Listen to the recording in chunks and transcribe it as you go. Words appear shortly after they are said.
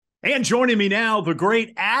And joining me now, the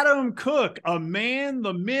great Adam Cook, a man,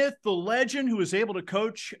 the myth, the legend, who was able to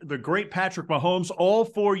coach the great Patrick Mahomes all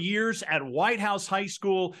 4 years at White House High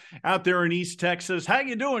School out there in East Texas. How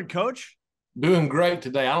you doing, Coach? Doing great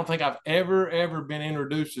today. I don't think I've ever been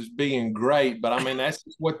introduced as being great, but I mean that's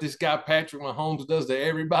just what this guy Patrick Mahomes does to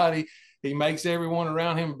everybody. He makes everyone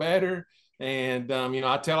around him better. And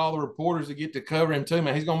I tell all the reporters that get to cover him too,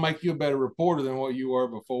 man, he's gonna make you a better reporter than what you were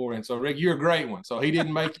before. And so, Rick, you're a great one. So he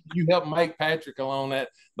didn't make you helped make Patrick along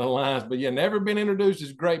the lines. But yeah, never been introduced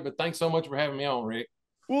is great. But thanks so much for having me on, Rick.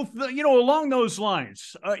 Well, along those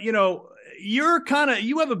lines, you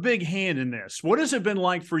have a big hand in this. What has it been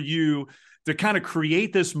like for you to kind of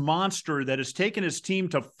create this monster that has taken his team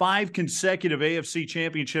to 5 consecutive AFC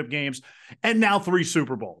championship games and now 3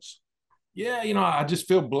 Super Bowls? Yeah, I just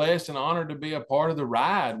feel blessed and honored to be a part of the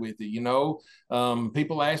ride with it.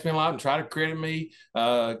 People ask me a lot and try to credit me.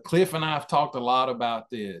 Cliff and I have talked a lot about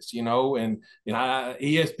this, ESPN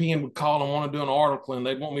would call and want to do an article and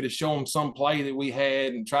they'd want me to show them some play that we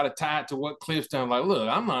had and try to tie it to what Cliff's done. Like, look,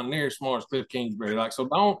 I'm not near as smart as Cliff Kingsbury. Like, so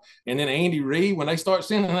don't. And then Andy Reid, when they start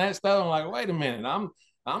sending that stuff, I'm like, wait a minute,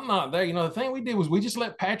 I'm not there. The thing we did was we just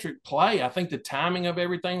let Patrick play. I think the timing of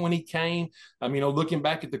everything when he came, looking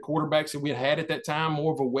back at the quarterbacks that we had at that time,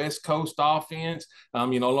 more of a West Coast offense. A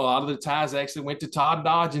lot of the ties actually went to Todd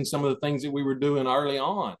Dodge and some of the things that we were doing early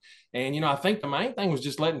on. And, I think the main thing was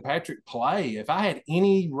just letting Patrick play. If I had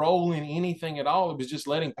any role in anything at all, it was just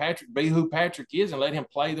letting Patrick be who Patrick is and let him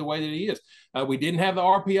play the way that he is. We didn't have the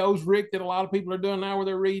RPOs, Rick, that a lot of people are doing now where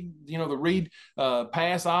they read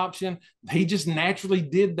pass option. He just naturally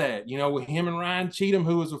did that, with him and Ryan Cheatham,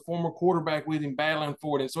 who was a former quarterback with him battling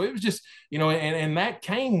for it. And so it was just, and that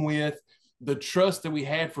came with the trust that we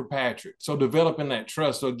had for Patrick. So developing that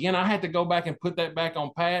trust. So again, I had to go back and put that back on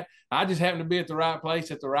Pat. I just happened to be at the right place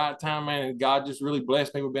at the right time, man. And God just really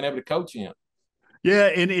blessed me with being able to coach him. Yeah,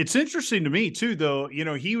 and it's interesting to me too, though.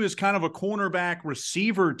 He was kind of a cornerback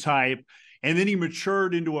receiver type, and then he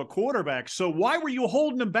matured into a quarterback. So why were you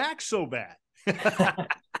holding him back so bad?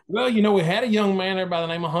 Well, we had a young man there by the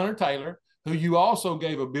name of Hunter Taylor, who you also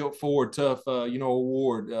gave a Built Ford Tough,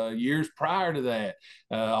 award years prior to that.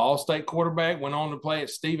 All-state quarterback, went on to play at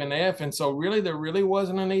Stephen F. And so really, there really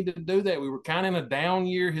wasn't a need to do that. We were kind of in a down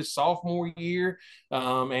year his sophomore year,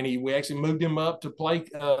 and we actually moved him up to play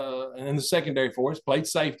in the secondary for us, played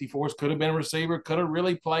safety for us, could have been a receiver, could have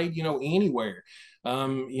really played, anywhere.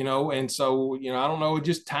 And so, I don't know,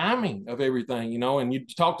 just timing of everything, and you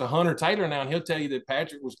talk to Hunter Taylor now and he'll tell you that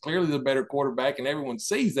Patrick was clearly the better quarterback and everyone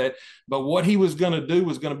sees that, but what he was going to do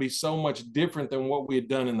was going to be so much different than what we had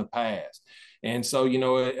done in the past. And so,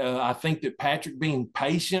 I think that Patrick being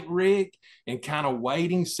patient, Rick, and kind of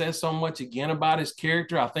waiting says so much again about his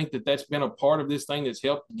character. I think that that's been a part of this thing that's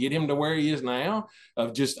helped get him to where he is now,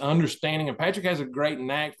 of just understanding. And Patrick has a great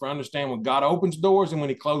knack for understanding when God opens doors and when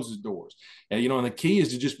he closes doors. And the key is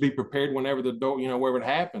to just be prepared whenever the door, wherever it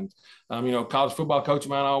happens. College football coach of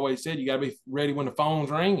mine always said, you got to be ready when the phone's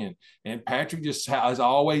ringing. And Patrick just is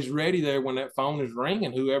always ready there when that phone is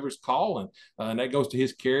ringing, whoever's calling. And that goes to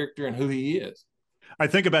his character and who he is. I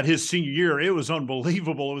think about his senior year. It was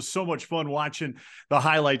unbelievable. It was so much fun watching the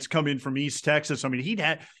highlights come in from East Texas. I mean, he'd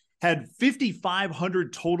had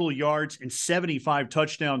 5,500 total yards and 75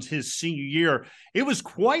 touchdowns his senior year. It was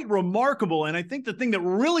quite remarkable. And I think the thing that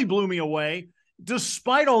really blew me away,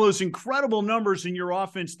 despite all those incredible numbers in your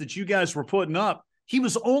offense that you guys were putting up, he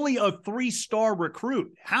was only a 3-star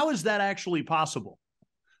recruit. How is that actually possible?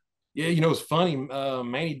 Yeah, it's funny.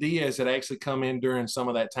 Manny Diaz had actually come in during some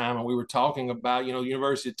of that time, and we were talking about,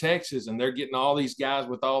 University of Texas, and they're getting all these guys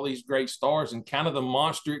with all these great stars and kind of the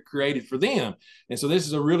monster it created for them. And so this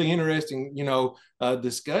is a really interesting,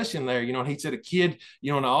 discussion there. And he said a kid,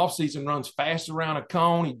 in the offseason runs fast around a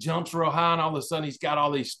cone, he jumps real high, and all of a sudden he's got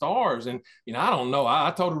all these stars. And, I don't know.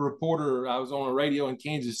 I told a reporter, I was on a radio in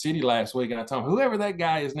Kansas City last week, and I told him, whoever that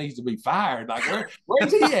guy is needs to be fired. Like,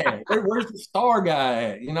 where's he at? Where's the star guy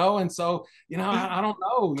at? And so, I don't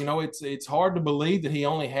know. It's hard to believe that he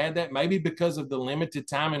only had that, maybe because of the limited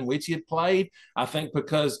time in which he had played. I think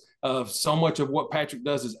because of so much of what Patrick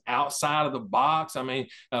does is outside of the box. I mean,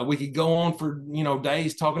 we could go on for,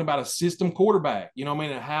 days talking about a system quarterback,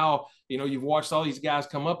 and how, you've watched all these guys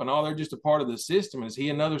come up and all they're just a part of the system. Is he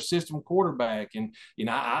another system quarterback? And,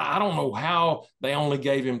 I don't know how they only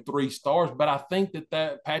gave him 3 stars, but I think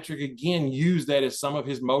that Patrick, again, used that as some of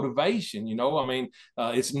his motivation.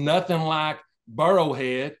 It's nothing like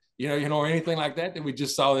Burrowhead, or anything like that we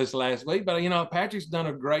just saw this last week. But, Patrick's done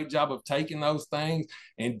a great job of taking those things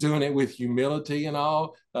and doing it with humility and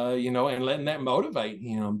all, and letting that motivate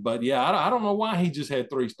him. But, yeah, I don't know why he just had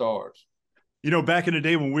 3 stars. Back in the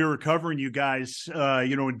day when we were covering you guys,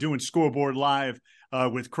 and doing Scoreboard Live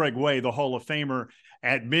with Craig Way, the Hall of Famer,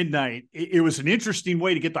 at midnight, it was an interesting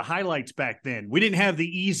way to get the highlights back then. We didn't have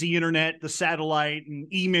the easy internet, the satellite,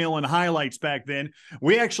 and email and highlights back then.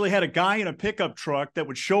 We actually had a guy in a pickup truck that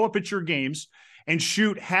would show up at your games and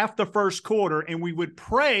shoot half the first quarter, and we would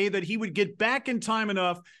pray that he would get back in time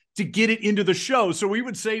enough to get it into the show. So we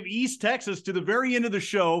would save East Texas to the very end of the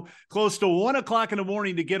show, close to 1:00 in the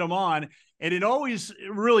morning, to get them on. And it always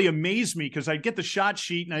really amazed me because I'd get the shot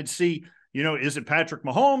sheet and I'd see, is it Patrick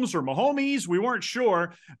Mahomes or Mahomes? We weren't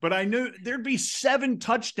sure, but I knew there'd be 7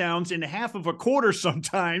 touchdowns in half of a quarter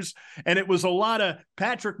sometimes. And it was a lot of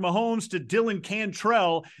Patrick Mahomes to Dylan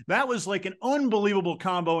Cantrell. That was like an unbelievable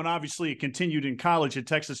combo. And obviously it continued in college at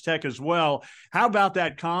Texas Tech as well. How about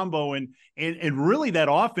that combo and really that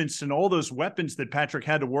offense and all those weapons that Patrick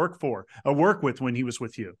had to work with when he was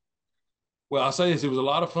with you? Well, I'll say this, it was a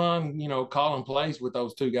lot of fun, calling plays with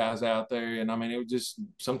those two guys out there. And I mean,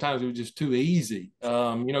 sometimes it was just too easy.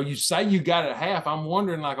 You say you got it at half. I'm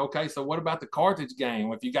wondering, like, okay, so what about the Carthage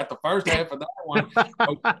game? If you got the first half of that one,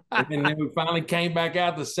 and then we finally came back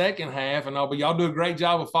out the second half and all, but y'all do a great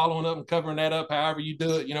job of following up and covering that up however you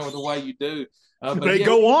do it, with the way you do. They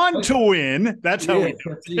go on to win. That's how we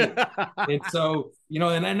do it. And so,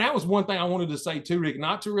 and that was one thing I wanted to say too, Rick,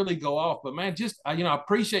 not to really go off, but man, just, I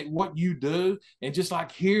appreciate what you do. And just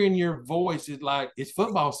like hearing your voice is like, it's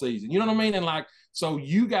football season, you know what I mean? And like, so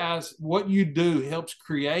you guys, what you do helps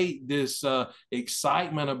create this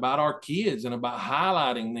excitement about our kids and about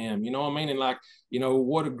highlighting them, you know what I mean? And like,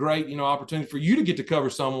 what a great, opportunity for you to get to cover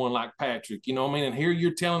someone like Patrick, you know what I mean? And here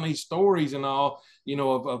you're telling these stories and all,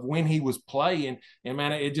 of when he was playing. And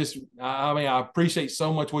man, I appreciate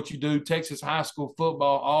so much what you do. Texas high school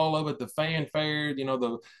football, all of it, the fanfare,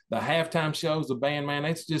 the halftime shows, the band, man,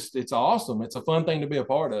 it's awesome. It's a fun thing to be a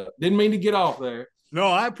part of. Didn't mean to get off there. No,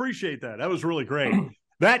 I appreciate that. That was really great.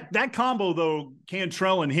 That combo, though,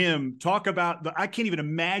 Cantrell and him, talk about I can't even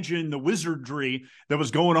imagine the wizardry that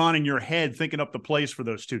was going on in your head thinking up the plays for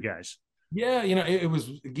those two guys. Yeah, it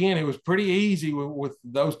was pretty easy with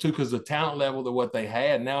those two because the talent level of what they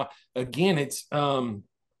had. Now, again, it's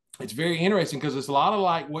very interesting because it's a lot of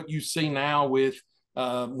like what you see now with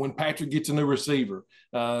when Patrick gets a new receiver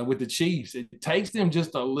with the Chiefs. It takes them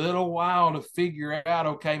just a little while to figure out,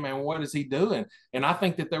 okay, man, what is he doing? And I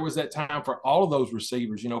think that there was that time for all of those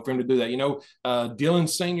receivers, for him to do that.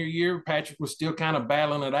 Dylan's senior year, Patrick was still kind of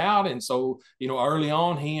battling it out. And so, early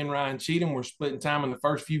on, he and Ryan Cheatham were splitting time in the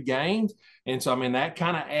first few games. And so, I mean, that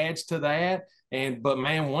kind of adds to that. But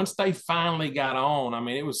man, once they finally got on, I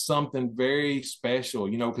mean, it was something very special,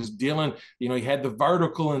 because Dylan, he had the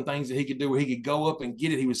vertical and things that he could do where he could go up and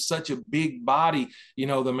get it. He was such a big body,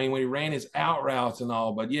 when he ran his out routes and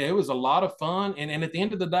all. But yeah, it was a lot of fun. And at the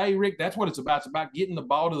end of the day, Rick, that's what it's about. It's about getting the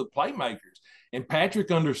ball to the playmakers. And Patrick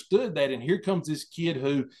understood that. And here comes this kid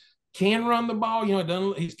who can run the ball.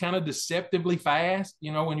 He's kind of deceptively fast,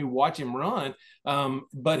 when you watch him run.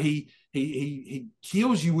 But he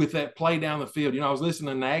kills you with that play down the field. I was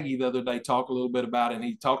listening to Nagy the other day talk a little bit about it, and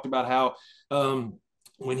he talked about how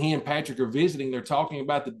when he and Patrick are visiting, they're talking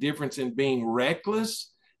about the difference in being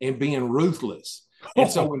reckless and being ruthless. And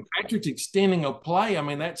so when Patrick's extending a play, I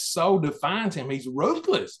mean, that so defines him. He's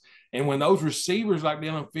ruthless. And when those receivers like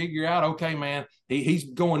Dylan figure out, okay, man, he's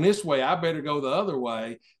going this way, I better go the other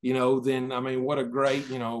way, then, I mean, what a great,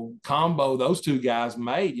 combo those two guys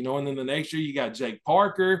made, and then the next year you got Jake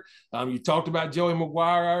Parker. You talked about Joey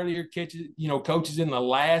McGuire earlier, coaches in the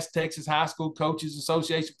last Texas High School Coaches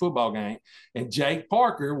Association football game. And Jake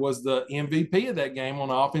Parker was the MVP of that game on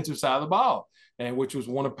the offensive side of the ball, and which was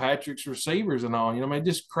one of Patrick's receivers and all.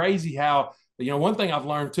 Just crazy how, one thing I've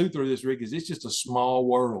learned too through this, Rick, is it's just a small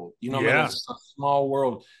world. I mean, it's a small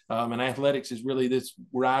world. And athletics is really this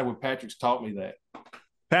ride with Patrick's taught me that.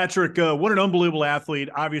 Patrick, what an unbelievable athlete.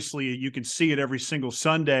 Obviously, you can see it every single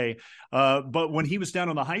Sunday. But when he was down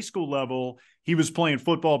on the high school level, he was playing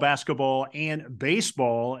football, basketball, and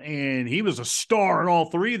baseball, and he was a star in all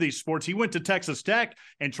three of these sports. He went to Texas Tech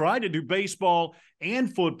and tried to do baseball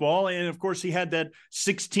and football, and, of course, he had that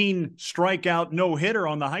 16 strikeout no-hitter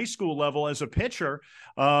on the high school level as a pitcher,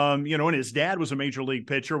 and his dad was a major league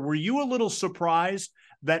pitcher. Were you a little surprised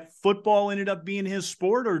that football ended up being his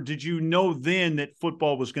sport, or did you know then that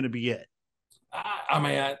football was going to be it?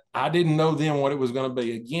 I didn't know then what it was going to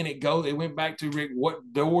be. Again, it went back to, Rick, what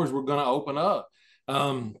doors were going to open up.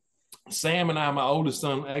 Sam and I, my oldest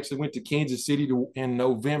son, actually went to Kansas City in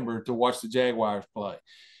November to watch the Jaguars play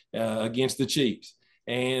against the Chiefs.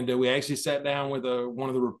 And we actually sat down with one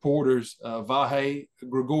of the reporters, Vahe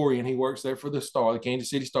Gregorian. He works there for the Star, the Kansas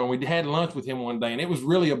City Star. And we had lunch with him one day, and it was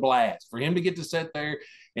really a blast for him to get to sit there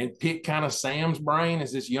and pick kind of Sam's brain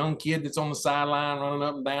as this young kid that's on the sideline running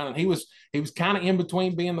up and down. And he was kind of in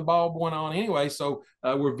between being the ball boy and on anyway. So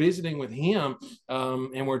we're visiting with him,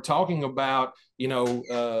 and we're talking about,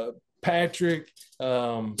 Patrick.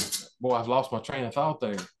 Boy, I've lost my train of thought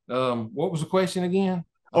there. What was the question again?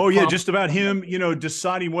 Oh, yeah, just about him,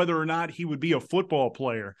 deciding whether or not he would be a football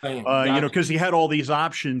player, because he had all these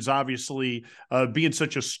options, obviously, being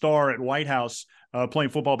such a star at White House,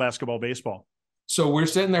 playing football, basketball, baseball. So we're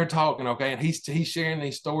sitting there talking, okay, and he's sharing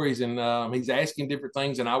these stories, and he's asking different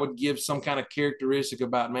things, and I would give some kind of characteristic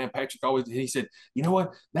about, man, Patrick always, he said, you know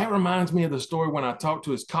what, that reminds me of the story when I talked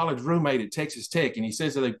to his college roommate at Texas Tech, and he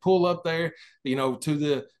says that they pull up there, to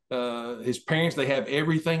the his parents, they have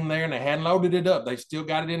everything there, and they hadn't loaded it up. They still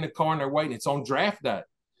got it in the car, and they're waiting. It's on draft day.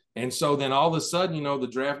 And so then all of a sudden, the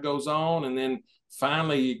draft goes on, and then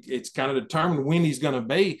finally it's kind of determined when he's going to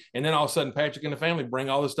be. And then all of a sudden, Patrick and the family bring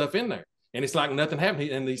all this stuff in there. And it's like nothing happened.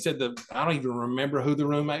 And he said I don't even remember who the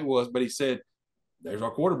roommate was, but he said, there's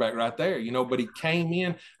our quarterback right there, but he came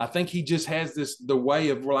in. I think he just has the way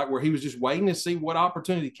of where he was just waiting to see what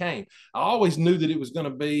opportunity came. I always knew that it was going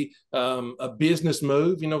to be a business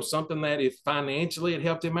move, something that if financially it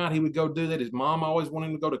helped him out, he would go do that. His mom always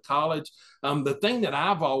wanted him to go to college. The thing that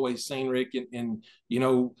I've always seen, Rick, and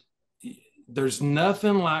there's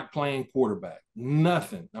nothing like playing quarterback.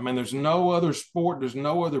 Nothing. I mean, there's no other sport. There's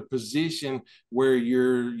no other position where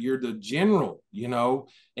you're the general,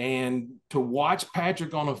 and to watch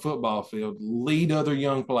Patrick on a football field lead other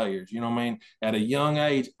young players, at a young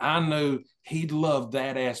age, I knew he'd love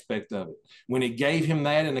that aspect of it. When it gave him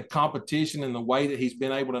that in the competition and the way that he's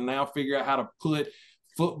been able to now figure out how to put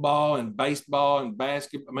football and baseball and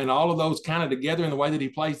basketball, I mean, all of those kind of together in the way that he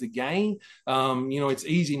plays the game. It's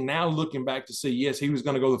easy now looking back to see, yes, he was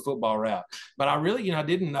going to go the football route. But I really, I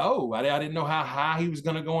didn't know. I didn't know how high he was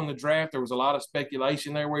going to go in the draft. There was a lot of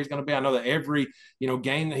speculation there where he's going to be. I know that every,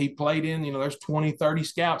 game that he played in, there's 20, 30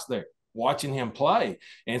 scouts there watching him play.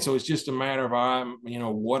 And so it's just a matter of,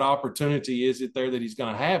 what opportunity is it there that he's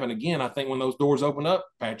going to have? And again, I think when those doors opened up,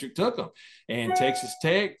 Patrick took them. And Texas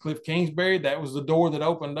Tech, Cliff Kingsbury, that was the door that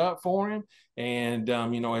opened up for him. And,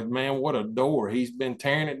 man, what a door. He's been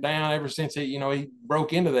tearing it down ever since he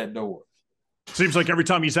broke into that door. Seems like every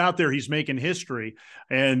time he's out there, he's making history.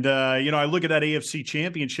 And, I look at that AFC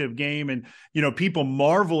Championship game and, people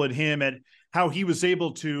marvel at him at how he was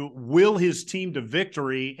able to will his team to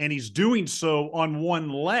victory, and he's doing so on one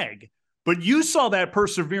leg. But you saw that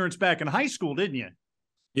perseverance back in high school, didn't you?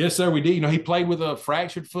 Yes, sir, we did. He played with a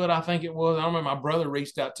fractured foot, I think it was. I remember my brother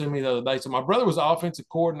reached out to me the other day. So my brother was the offensive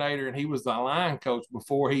coordinator, and he was the line coach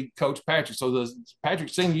before he coached Patrick. So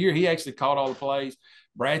Patrick's senior year, he actually called all the plays.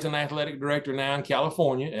 Brad's an athletic director now in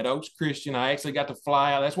California at Oaks Christian. I actually got to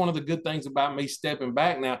fly out. That's one of the good things about me stepping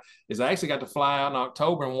back now is I actually got to fly out in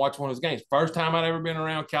October and watch one of his games. First time I'd ever been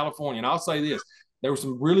around California. And I'll say this, there were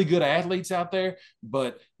some really good athletes out there,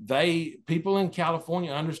 but people in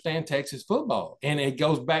California understand Texas football. And it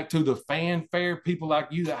goes back to the fanfare, people like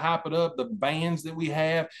you that hype it up, the bands that we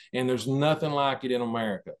have, and there's nothing like it in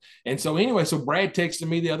America. And so anyway, so Brad texted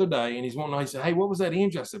me the other day and he's wanting to know, he said, hey, what was that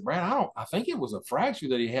injury? I said, Brad, I think it was a fracture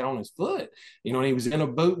that he had on his foot. And he was in a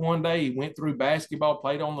boot one day. He went through basketball,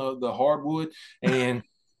 played on the hardwood. And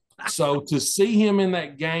so to see him in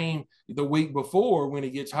that game the week before when he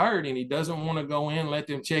gets hurt and he doesn't want to go in, let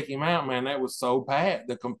them check him out, man, that was so bad.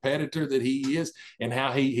 The competitor that he is and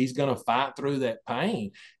how he's going to fight through that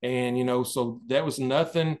pain. And, so that was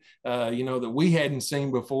nothing, that we hadn't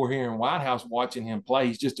seen before here in White House watching him play.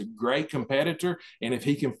 He's just a great competitor. And if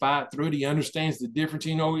he can fight through it, he understands the difference,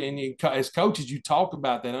 and as coaches, you talk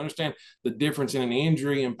about that, understand the difference in an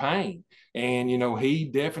injury and pain. And, he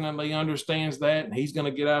definitely understands that. And he's going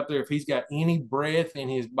to get out there if he's got any breath in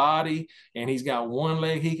his body and he's got one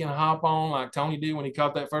leg he can hop on like Tony did when he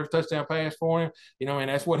caught that first touchdown pass for him, and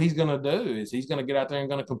that's what he's going to do is he's going to get out there and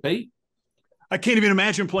going to compete. I can't even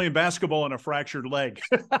imagine playing basketball on a fractured leg.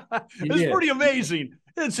 It's pretty amazing.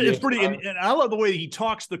 It's pretty, and I love the way he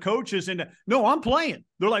talks to the coaches and no, I'm playing.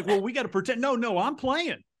 They're like, well, we got to pretend. No, I'm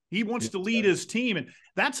playing. He wants to lead his team. And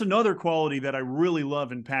that's another quality that I really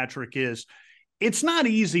love in Patrick is it's not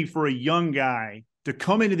easy for a young guy to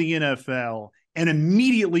come into the NFL and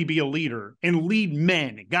immediately be a leader and lead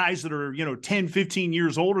men, guys that are, 10, 15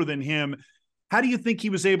 years older than him. How do you think he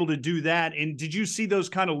was able to do that? And did you see those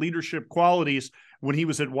kind of leadership qualities when he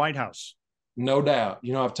was at White House? No doubt.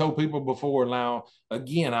 I've told people before now,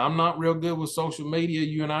 again, I'm not real good with social media.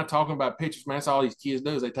 You and I talking about pictures, man. That's all these kids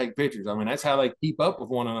do is they take pictures. I mean, that's how they keep up with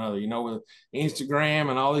one another, with Instagram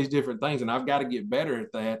and all these different things. And I've got to get better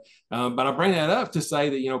at that. But I bring that up to say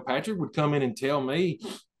that, Patrick would come in and tell me,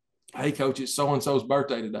 hey, coach, it's so-and-so's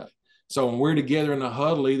birthday today. So when we're together in the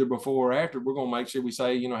huddle, either before or after, we're going to make sure we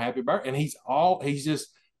say, happy birthday. And he's just,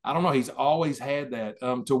 I don't know, he's always had that.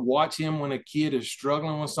 To watch him when a kid is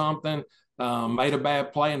struggling with something, made a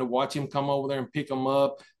bad play, and to watch him come over there and pick them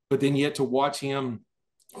up, but then yet to watch him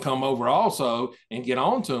come over also and get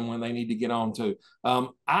on to them when they need to get on to.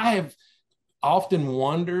 I have often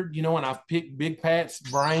wondered, and I've picked Big Pat's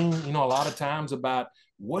brain, a lot of times about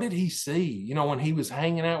what did he see, when he was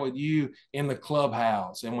hanging out with you in the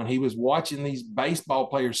clubhouse and when he was watching these baseball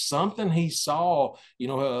players, something he saw,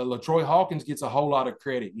 LaTroy Hawkins gets a whole lot of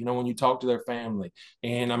credit, when you talk to their family.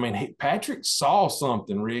 And I mean, Patrick saw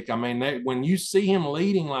something, Rick. I mean, when you see him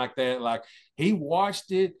leading like that, like he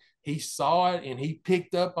watched it, he saw it, and he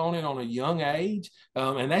picked up on it on a young age.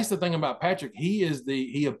 And that's the thing about Patrick. He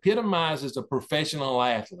epitomizes a professional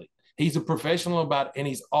athlete. He's a professional and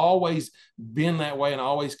he's always been that way and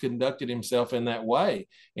always conducted himself in that way.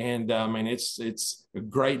 And I mean, it's a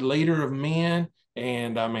great leader of men.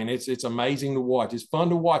 And I mean, it's amazing to watch. It's fun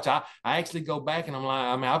to watch. I actually go back and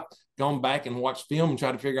I've gone back and watched film and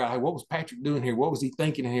try to figure out, hey, what was Patrick doing here? What was he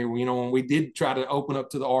thinking in here? When we did try to open up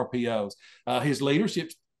to the RPOs, his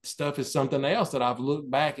leadership stuff is something else that I've looked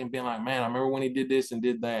back and been like, man, I remember when he did this and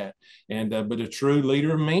did that. And but a true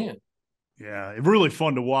leader of men. Yeah, really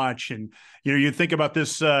fun to watch. And, you think about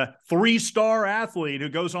this 3-star athlete who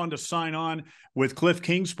goes on to sign on with Cliff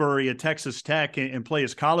Kingsbury at Texas Tech and play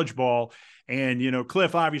his college ball. And,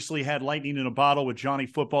 Cliff obviously had lightning in a bottle with Johnny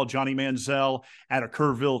Football, Johnny Manziel out of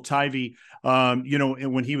Kerrville, Tivy,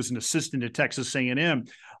 when he was an assistant at Texas A&M.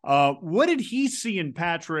 What did he see in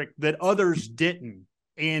Patrick that others didn't?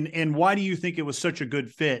 And why do you think it was such a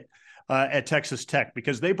good fit at Texas Tech?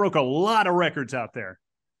 Because they broke a lot of records out there.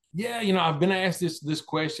 Yeah, I've been asked this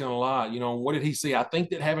question a lot. What did he see? I think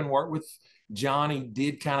that having worked with Johnny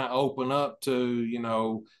did kind of open up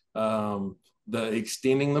to, the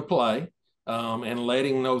extending the play and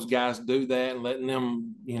letting those guys do that and letting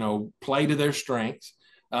them, play to their strengths.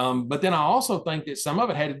 But then I also think that some of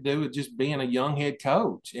it had to do with just being a young head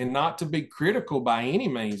coach and not to be critical by any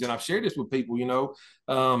means. And I've shared this with people,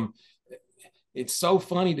 it's so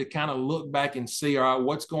funny to kind of look back and see, all right,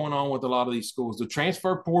 what's going on with a lot of these schools. The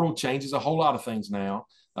transfer portal changes a whole lot of things now,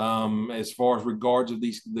 as far as regards of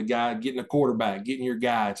the guy getting a quarterback, getting your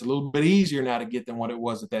guy. It's a little bit easier now to get than what it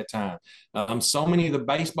was at that time. So many of the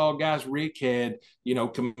baseball guys, Rick, had,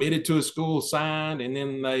 committed to a school, signed, and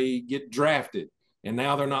then they get drafted, and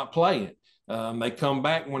now they're not playing. They come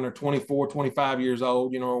back when they're 24, 25 years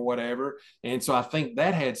old, or whatever. And so I think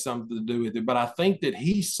that had something to do with it. But I think that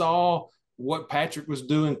he saw what Patrick was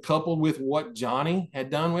doing coupled with what Johnny had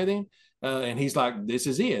done with him. And he's like, this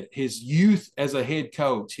is it. His youth as a head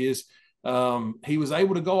coach, he was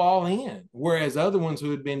able to go all in. Whereas other ones who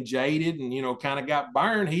had been jaded and, kind of got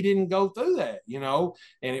burned, he didn't go through that,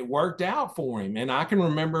 and it worked out for him. And I can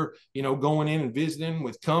remember, going in and visiting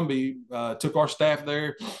with Cumbie, took our staff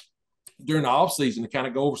there during the off season to kind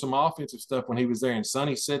of go over some offensive stuff when he was there. And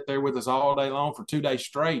Sonny sat there with us all day long for 2 days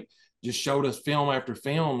straight, just showed us film after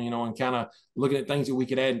film, and kind of looking at things that we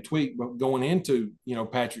could add and tweak going into,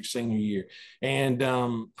 Patrick's senior year. And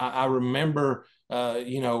I remember,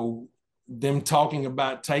 them talking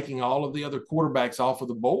about taking all of the other quarterbacks off of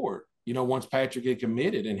the board, once Patrick had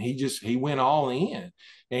committed, and he went all in.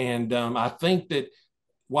 And I think that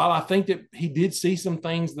while I think that he did see some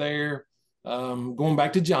things there, going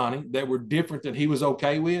back to Johnny, that were different that he was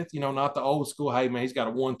okay with, not the old school, hey man, he's got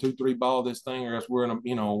a 1, 2, 3 ball this thing, or else we're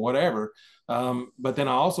in a, whatever. But then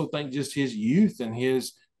I also think just his youth and he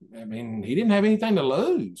didn't have anything to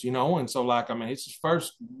lose, and so it's his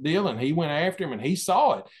first deal, and he went after him, and he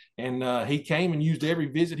saw it, and he came and used every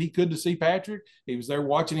visit he could to see Patrick. He was there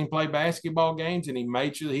watching him play basketball games, and he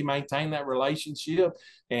made sure that he maintained that relationship,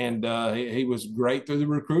 and he was great through the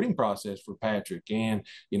recruiting process for Patrick. And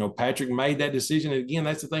Patrick made that decision. And again,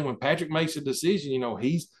 that's the thing, when Patrick makes a decision,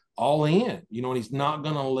 he's all in, and he's not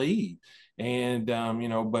going to leave. And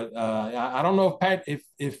but I don't know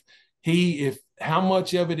if how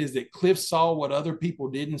much of it is that Cliff saw what other people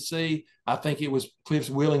didn't see. I think it was Cliff's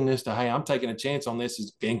willingness to, hey, I'm taking a chance on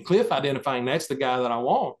this, and Cliff identifying that's the guy that I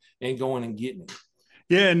want and going and getting him.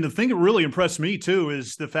 Yeah, and the thing that really impressed me too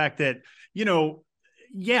is the fact that,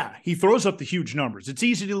 he throws up the huge numbers. It's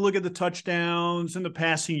easy to look at the touchdowns and the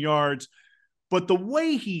passing yards, but the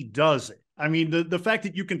way he does it, I mean, the fact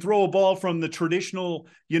that you can throw a ball from the traditional,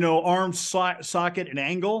 arm socket and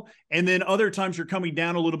angle, and then other times you're coming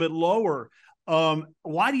down a little bit lower.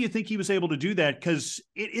 Why do you think he was able to do that? Because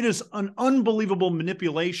it is an unbelievable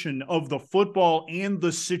manipulation of the football and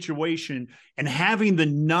the situation, and having the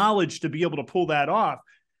knowledge to be able to pull that off.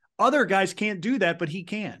 Other guys can't do that, but he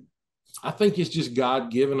can. I think it's just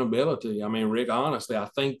God-given ability. I mean, Rick, honestly, I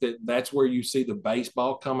think that's where you see the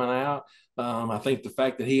baseball coming out. I think the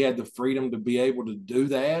fact that he had the freedom to be able to do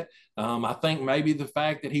that. I think maybe the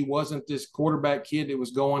fact that he wasn't this quarterback kid that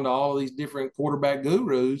was going to all of these different quarterback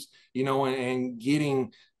gurus, and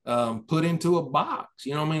getting put into a box,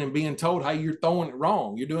 and being told, hey, you're throwing it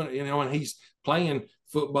wrong. You're doing it, and he's playing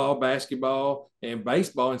football, basketball, and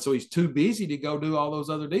baseball. And so he's too busy to go do all those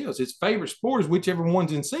other deals. His favorite sport is whichever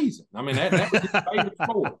one's in season. I mean, that was his favorite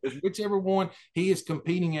sport, is whichever one he is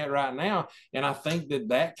competing at right now. And I think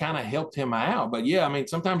that kind of helped him out. But yeah, I mean,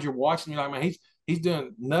 sometimes you're watching, you're like, man, he's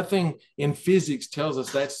doing nothing in physics tells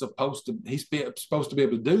us he's supposed to be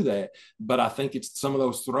able to do that. But I think it's some of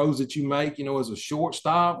those throws that you make, as a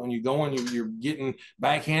shortstop, when you're going, you're getting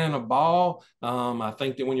backhanding a ball. I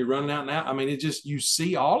think that when you're running out and out, I mean, you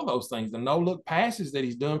see all of those things, the no look passes that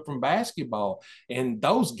he's doing from basketball. And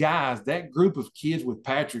those guys, that group of kids with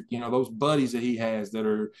Patrick, those buddies that he has that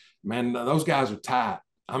are, man, those guys are tight.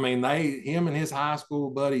 I mean, him and his high school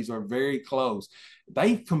buddies are very close.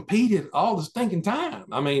 They competed all the stinking time.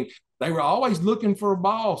 I mean, they were always looking for a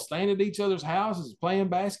ball, staying at each other's houses, playing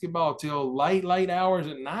basketball till late hours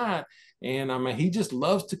at night. And I mean, he just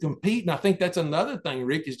loves to compete. And I think that's another thing,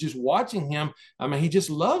 Rick, is just watching him. I mean, he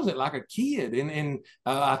just loves it like a kid. And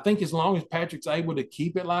I think as long as Patrick's able to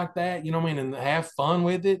keep it like that, and have fun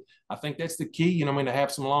with it, I think that's the key, to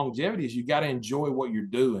have some longevity, is you got to enjoy what you're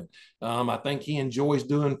doing. I think he enjoys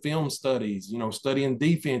doing film studies, studying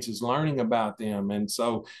defenses, learning about them. And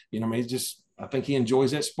so, I think he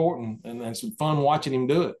enjoys that sport, and it's fun watching him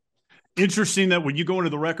do it. Interesting that when you go into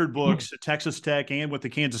the record books at Texas Tech and with the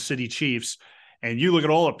Kansas City Chiefs, and you look at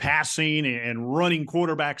all the passing and running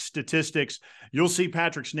quarterback statistics, you'll see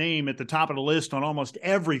Patrick's name at the top of the list on almost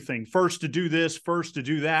everything. First to do this, first to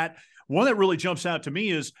do that. One that really jumps out to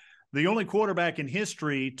me is the only quarterback in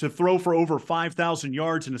history to throw for over 5,000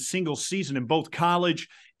 yards in a single season in both college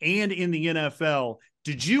and in the NFL.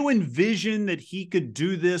 Did you envision that he could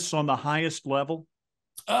do this on the highest level?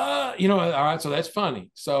 All right. So that's funny.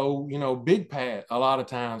 So, Big Pat, a lot of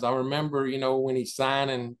times I remember, when he's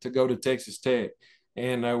signing to go to Texas Tech,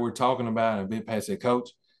 and we're talking about it, and Big Pat said, Coach,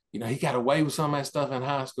 he got away with some of that stuff in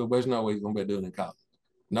high school, but there's no way he's going to be doing it in college.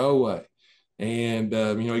 No way. And,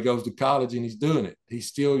 he goes to college and he's doing it. He's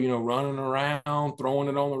still, running around, throwing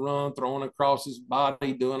it on the run, throwing across his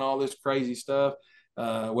body, doing all this crazy stuff.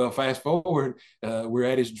 Well, fast forward, we're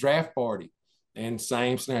at his draft party, and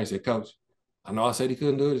same scenario. He said, Coach, I know I said he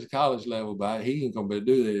couldn't do it at the college level, but he ain't going to be able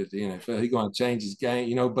to do that at the NFL. He's going to change his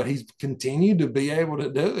game, but he's continued to be able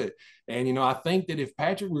to do it. And, I think that if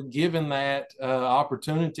Patrick were given that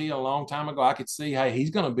opportunity a long time ago, I could see, hey, he's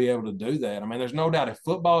going to be able to do that. I mean, there's no doubt if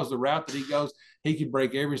football is the route that he goes, he could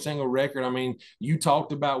break every single record. I mean, you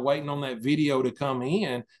talked about waiting on that video to come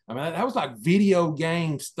in. I mean, that was like video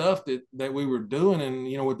game stuff that we were doing.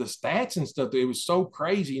 And, with the stats and stuff, it was so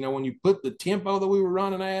crazy, when you put the tempo that we were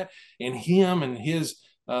running at, and him and his,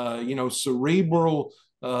 cerebral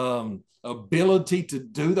ability to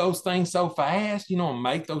do those things so fast, and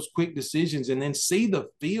make those quick decisions, and then see the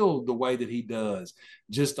field the way that he does,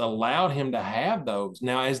 just allowed him to have those.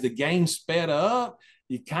 Now, as the game sped up,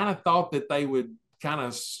 you kind of thought that they would kind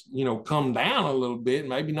of, come down a little bit,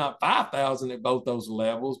 maybe not 5,000 at both those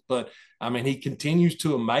levels, but I mean, he continues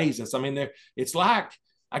to amaze us. I mean, it's like,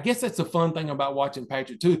 I guess that's the fun thing about watching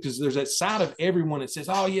Patrick too, because there's that side of everyone that says,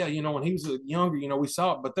 oh yeah, when he was younger, we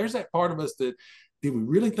saw it, but there's that part of us that, did we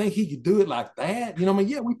really think he could do it like that?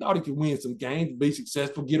 Yeah, we thought he could win some games, be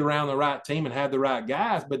successful, get around the right team and have the right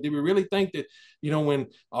guys. But did we really think that, when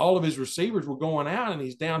all of his receivers were going out and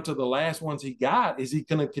he's down to the last ones he got, is he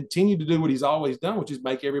going to continue to do what he's always done, which is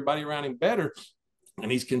make everybody around him better?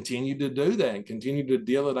 And he's continued to do that and continued to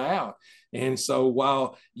deal it out. And so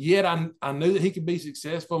while yet I knew that he could be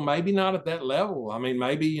successful, maybe not at that level. I mean,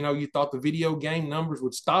 maybe, you thought the video game numbers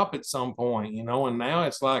would stop at some point, and now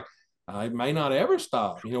it's like, it may not ever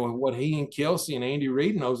stop, with what he and Kelsey and Andy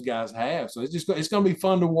Reid and those guys have. So it's going to be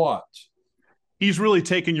fun to watch. He's really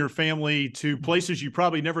taken your family to places you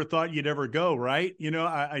probably never thought you'd ever go, right?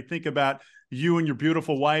 I think about you and your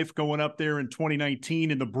beautiful wife going up there in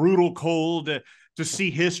 2019 in the brutal cold to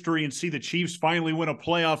see history and see the Chiefs finally win a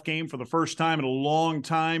playoff game for the first time in a long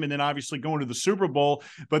time, and then obviously going to the Super Bowl.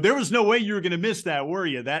 But there was no way you were going to miss that, were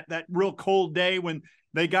you? That real cold day when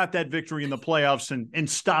they got that victory in the playoffs and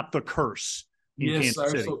stopped the curse in Yes, Kansas sir.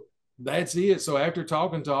 City. So that's it. So after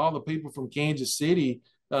talking to all the people from Kansas City,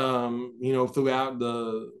 throughout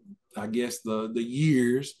I guess the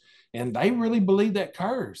years, and they really believed that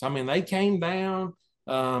curse. I mean, they came down.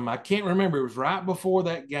 I can't remember. It was right before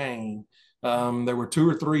that game. There were 2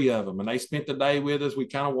 or 3 of them, and they spent the day with us. We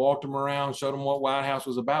kind of walked them around, showed them what White House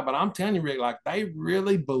was about. But I'm telling you, Rick, like they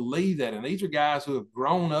really believe that. And these are guys who have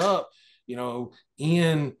grown up,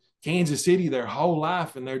 in Kansas City their whole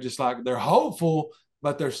life, and they're just like they're hopeful,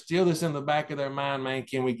 but there's still this in the back of their mind, man,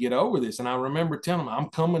 can we get over this? And I remember telling them, I'm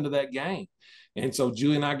coming to that game. And so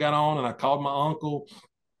Julie and I got on, and I called my uncle.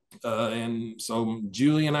 And so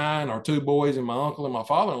Julie and I and our 2 boys and my uncle and my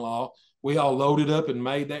father-in-law, we all loaded up and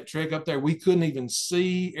made that trek up there. We couldn't even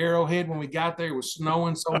see Arrowhead when we got there. It was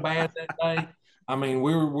snowing so bad that day. I mean,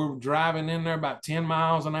 we were driving in there about 10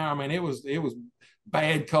 miles an hour. I mean, it was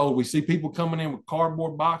bad cold. We see people coming in with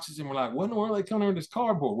cardboard boxes, and we're like, what in the world are they coming in with this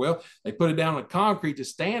cardboard? Well, they put it down on the concrete to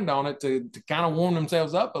stand on it to kind of warm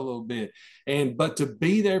themselves up a little bit. But to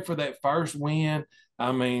be there for that first win,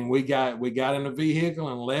 I mean, we got in a vehicle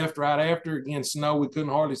and left right after. Again, snow, we couldn't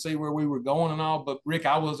hardly see where we were going and all. But Rick,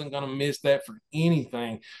 I wasn't going to miss that for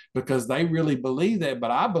anything because they really believed that. But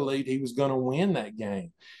I believed he was going to win that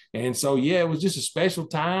game. And so, yeah, it was just a special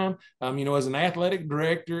time. As an athletic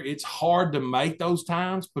director, it's hard to make those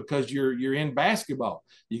times because you're in basketball.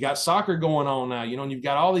 You got soccer going on now, and you've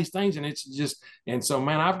got all these things, and it's just, and so,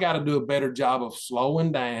 man, I've got to do a better job of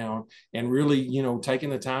slowing down and really, taking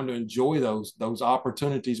the time to enjoy those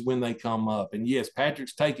opportunities when they come up. And yes,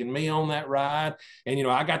 Patrick's taking me on that ride, and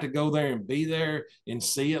I got to go there and be there and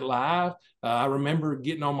see it live. I remember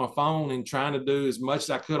getting on my phone and trying to do as much as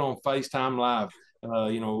I could on FaceTime Live.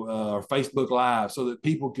 Or Facebook Live so that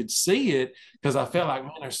people could see it because I felt like,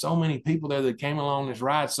 man, there's so many people there that came along this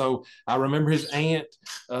ride. So I remember his aunt,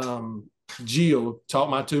 Jill,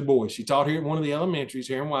 taught my 2 boys. She taught here at one of the elementaries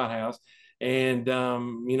here in White House. And,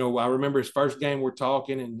 I remember his first game we're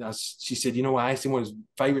talking, and she said, I asked him what his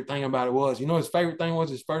favorite thing about it was. His favorite thing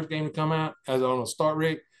was his first game to come out as on a start,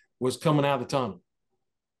 Rick, was coming out of the tunnel.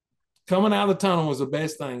 Coming out of the tunnel was the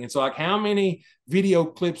best thing. And so, like, how many video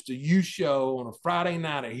clips do you show on a Friday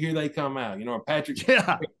night? And here they come out. Patrick,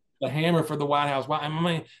 yeah, the hammer for the White House. I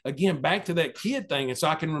mean, again, back to that kid thing. And so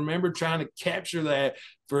I can remember trying to capture that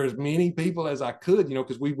for as many people as I could,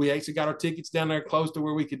 because we actually got our tickets down there close to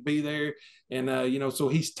where we could be there. And, so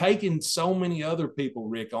he's taken so many other people,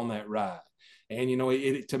 Rick, on that ride. And,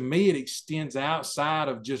 to me, it extends outside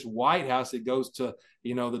of just White House. It goes to,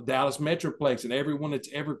 the Dallas Metroplex, and everyone that's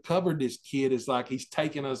ever covered this kid is like, he's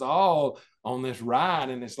taken us all on this ride.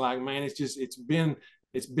 And it's like, man, it's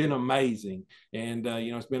been amazing. And,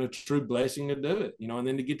 it's been a true blessing to do it, and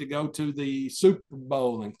then to get to go to the Super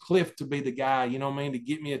Bowl and Cliff to be the guy, to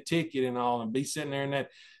get me a ticket and all, and be sitting there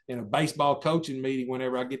in a baseball coaching meeting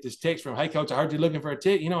whenever I get this text from, hey, coach, I heard you're looking for a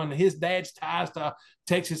ticket, and his dad's ties to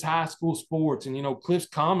Texas high school sports. And, Cliff's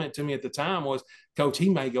comment to me at the time was, coach, he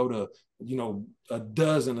may go to, a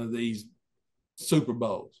dozen of these Super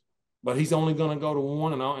Bowls, but he's only going to go to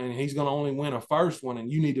one, and he's going to only win a first one,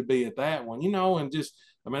 and you need to be at that one, and just,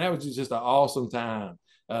 I mean, that was just an awesome time.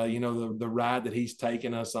 The ride that he's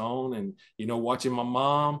taken us on, and, watching my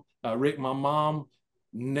mom, Rick, my mom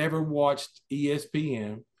never watched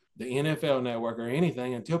ESPN, the NFL network, or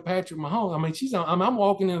anything until Patrick Mahomes. I mean, I'm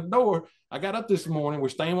walking in the door. I got up this morning. We're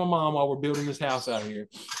staying with mom while we're building this house out here.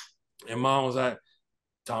 And mom was like,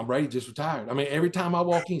 Tom Brady just retired. I mean, every time I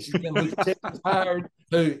walk in, she's telling me he's retired.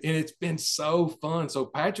 And it's been so fun. So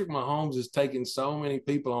Patrick Mahomes has taken so many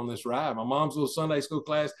people on this ride. My mom's little Sunday school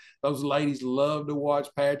class, those ladies love to watch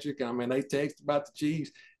Patrick. I mean, they text about the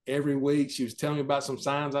Chiefs every week. She was telling me about some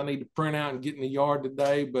signs I need to print out and get in the yard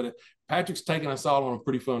today. But Patrick's taking us all on a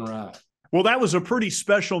pretty fun ride. Well, that was a pretty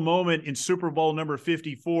special moment in Super Bowl number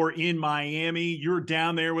 54 in Miami. You're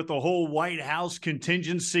down there with the whole White House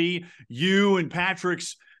contingency, you and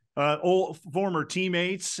Patrick's old former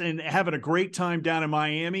teammates, and having a great time down in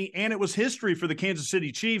Miami. And it was history for the Kansas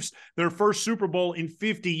City Chiefs, their first Super Bowl in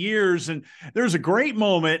 50 years. And there's a great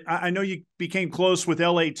moment. I know you became close with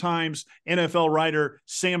LA Times NFL writer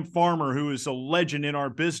Sam Farmer, who is a legend in our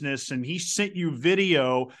business. And he sent you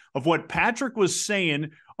video of what Patrick was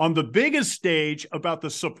saying on the biggest stage about the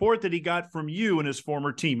support that he got from you and his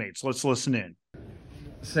former teammates. Let's listen in.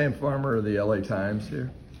 Sam Farmer of the LA Times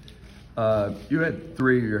here. You had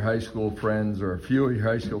 3 of your high school friends, or a few of your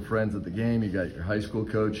high school friends at the game. You got your high school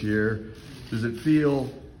coach here. Does it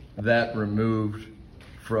feel that removed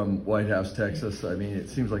from White House, Texas? I mean, it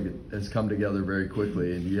seems like it has come together very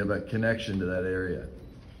quickly. And do you have a connection to that area?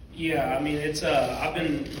 Yeah, I mean, it's I've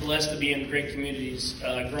been blessed to be in great communities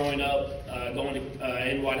growing up, going to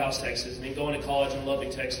in White House, Texas, and then going to college in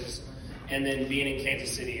Lubbock, Texas, and then being in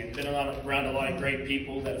Kansas City, and been around a lot of great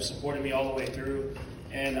people that have supported me all the way through.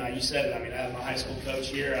 And you said it. I mean, I have my high school coach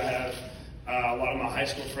here. I have a lot of my high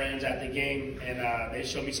school friends at the game, and they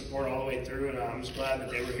showed me support all the way through. And I'm just glad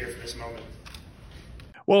that they were here for this moment.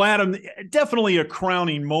 Well, Adam, definitely a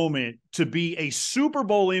crowning moment to be a Super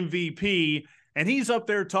Bowl MVP. And he's up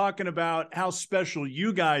there talking about how special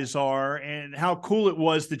you guys are and how cool it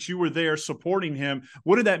was that you were there supporting him.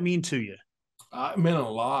 What did that mean to you? It meant a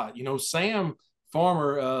lot. Sam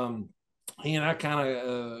Farmer, he and I kind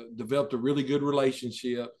of developed a really good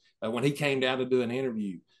relationship when he came down to do an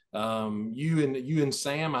interview. You and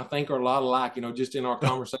Sam, I think, are a lot alike, just in our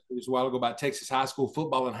conversation just a while ago about Texas high school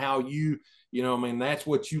football and how that's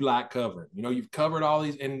what you like covering. You've covered all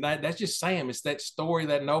these, and that's just Sam. It's that story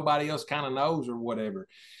that nobody else kind of knows or whatever.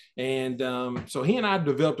 And so he and I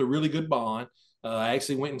developed a really good bond. I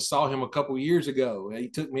actually went and saw him a couple of years ago. He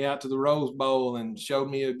took me out to the Rose Bowl and gave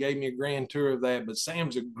me a grand tour of that. But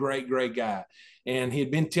Sam's a great, great guy. And he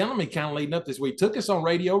had been telling me kind of leading up this week, took us on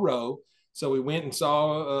Radio Row. So we went and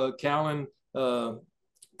saw Colin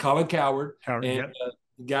Cowherd, and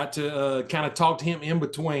got to kind of talk to him in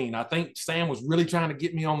between. I think Sam was really trying to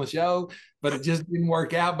get me on the show, but it just didn't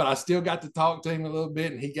work out. But I still got to talk to him a little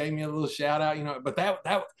bit, and he gave me a little shout out, But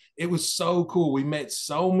that it was so cool. We met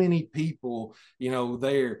so many people,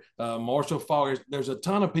 there. Marshall Falk. There's a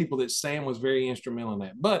ton of people that Sam was very instrumental in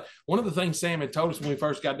that. But one of the things Sam had told us when we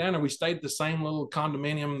first got down there, we stayed at the same little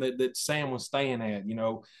condominium that Sam was staying at,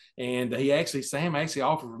 and Sam actually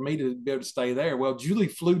offered for me to be able to stay there. Well, Julie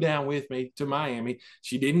flew down with me to Miami.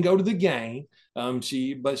 She didn't go to the game. But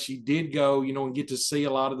she did go, and get to see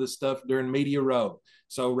a lot of the stuff during Media Row.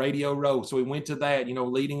 So Radio Row. So we went to that,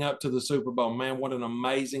 leading up to the Super Bowl. Man, what an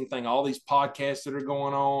amazing thing. All these podcasts that are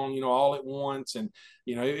going on, all at once. And,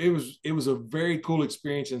 it was a very cool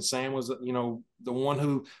experience. And Sam was, the one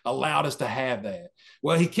who allowed us to have that.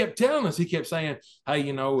 Well, he kept telling us, he kept saying, hey,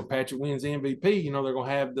 if Patrick wins MVP, they're going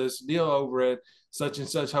to have this deal over at such and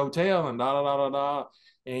such hotel and da, da, da, da, da.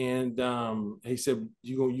 And he said,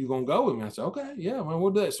 you gonna go with me? I said, okay, yeah, man,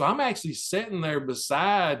 we'll do it. So I'm actually sitting there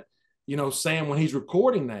beside, Sam when he's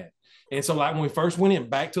recording that. And so like when we first went in,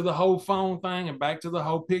 back to the whole phone thing and back to the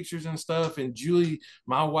whole pictures and stuff. And Julie,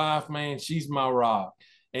 my wife, man, she's my rock.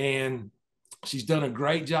 And she's done a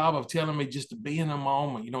great job of telling me just to be in the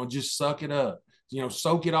moment, just suck it up.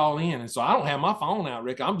 Soak it all in. And so I don't have my phone out,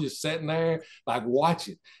 Rick. I'm just sitting there like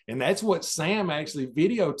watching. And that's what Sam actually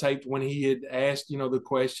videotaped when he had asked, the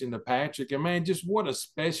question to Patrick. And man, just what a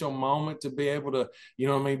special moment to be able to,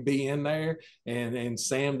 be in there and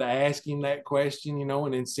Sam to ask him that question,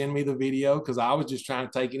 and then send me the video. Cause I was just trying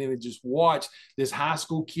to take it in and just watch this high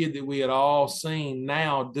school kid that we had all seen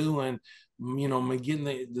now doing, getting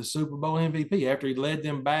the Super Bowl MVP after he led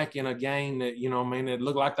them back in a game that, it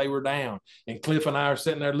looked like they were down. And Cliff and I are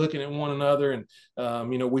sitting there looking at one another. And,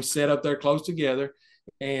 we sat up there close together.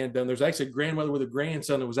 And there's actually a grandmother with a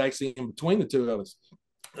grandson that was actually in between the two of us.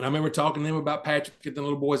 And I remember talking to them about Patrick and the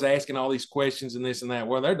little boys asking all these questions and this and that.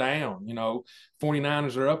 Well, they're down,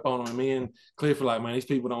 49ers are up on them. Me and Cliff are like, man, these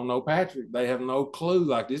people don't know Patrick. They have no clue.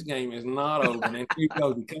 Like, this game is not over. And then he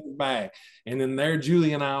goes, he comes back. And then there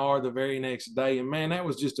Julie and I are the very next day. And man, that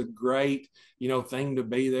was just a great, thing to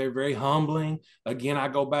be there. Very humbling. Again, I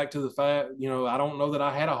go back to the fact, I don't know that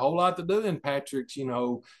I had a whole lot to do in Patrick's,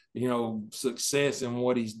 success and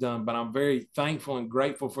what he's done. But I'm very thankful and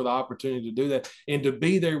grateful for the opportunity to do that and to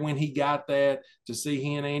be there when he got that, to see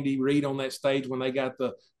he and Andy Reid on that stage when they got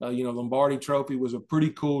the, Lombardi Trophy was a pretty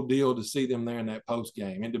cool deal to see them there in that post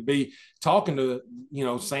game and to be talking to,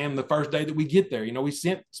 Sam the first day that we get there. We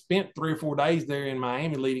spent 3 or 4 days there in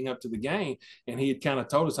Miami leading up to the game, and he had kind of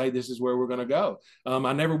told us, hey, this is where we're going to go.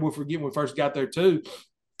 I never will forget when we first got there too.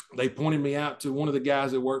 They pointed me out to one of the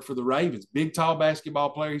guys that worked for the Ravens, big, tall basketball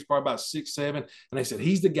player. He's probably about 6'7". And they said,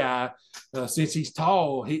 he's the guy, since he's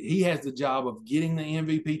tall, he has the job of getting the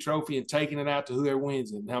MVP trophy and taking it out to whoever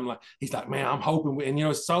wins it. And I'm like, he's like, man, I'm hoping. And,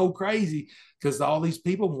 it's so crazy because all these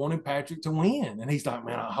people wanted Patrick to win. And he's like,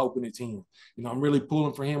 man, I'm hoping it's him. I'm really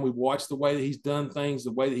pulling for him. We've watched the way that he's done things,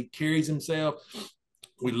 the way that he carries himself.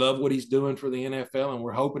 We love what he's doing for the NFL, and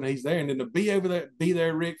we're hoping he's there. And then to be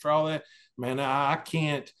there, Rick, for all that, man, I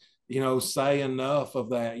can't, say enough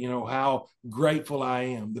of that, how grateful I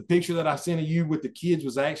am. The picture that I sent of you with the kids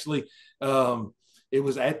was actually, it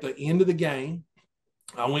was at the end of the game.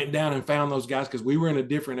 I went down and found those guys because we were in a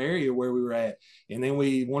different area where we were at. And then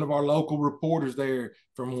one of our local reporters there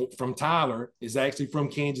from Tyler is actually from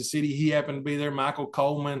Kansas City. He happened to be there. Michael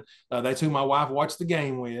Coleman, that's who my wife watched the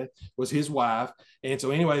game with, was his wife. And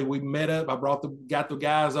so anyway, we met up. I got the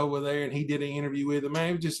guys over there, and he did an interview with them.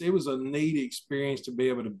 Man, it was a neat experience to be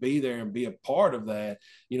able to be there and be a part of that.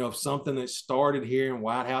 Something that started here in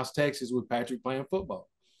White House, Texas, with Patrick playing football.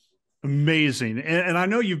 Amazing, and I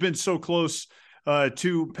know you've been so close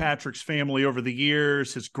to Patrick's family over the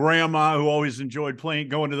years, his grandma, who always enjoyed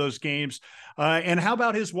going to those games. And how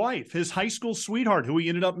about his wife, his high school sweetheart, who he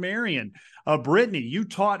ended up marrying, Brittany? You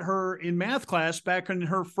taught her in math class back in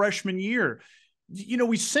her freshman year.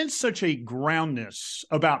 We sense such a groundness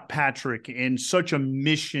about Patrick and such a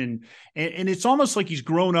mission. And it's almost like he's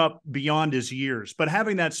grown up beyond his years, but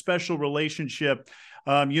having that special relationship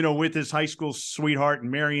with his high school sweetheart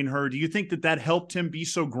and marrying her, do you think that helped him be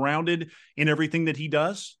so grounded in everything that he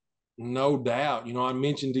does? No doubt. I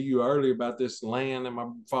mentioned to you earlier about this land that my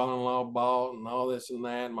father-in-law bought and all this and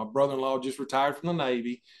that. And my brother-in-law just retired from the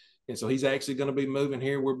Navy. And so he's actually going to be moving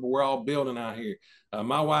here. We're all building out here.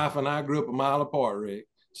 My wife and I grew up a mile apart, Rick.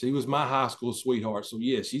 She was my high school sweetheart. So,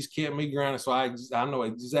 yeah, she's kept me grounded. So I know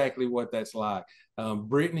exactly what that's like.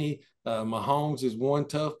 Brittany Mahomes is one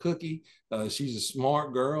tough cookie. She's a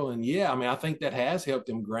smart girl. And, yeah, I think that has helped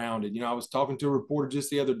him grounded. I was talking to a reporter just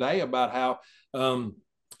the other day about how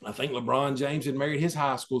I think LeBron James had married his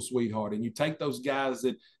high school sweetheart. And you take those guys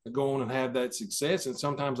that go on and have that success, and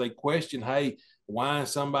sometimes they question, hey, why is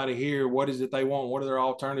somebody here? What is it they want? What are their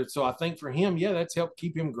alternatives? So I think for him, yeah, that's helped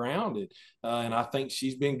keep him grounded. And I think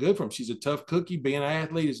she's been good for him. She's a tough cookie. Being an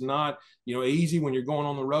athlete is not, easy when you're going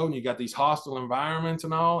on the road and you got these hostile environments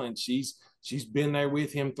and all. And she's been there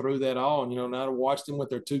with him through that all. And, now to watch them with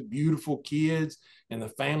their two beautiful kids and the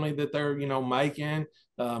family that they're, making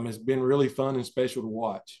has been really fun and special to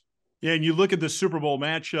watch. Yeah, and you look at the Super Bowl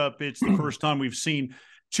matchup, it's the first time we've seen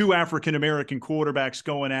two African-American quarterbacks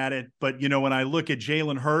going at it. But, when I look at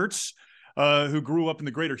Jalen Hurts, who grew up in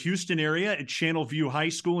the greater Houston area at Channelview High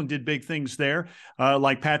School and did big things there,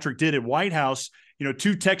 like Patrick did at White House,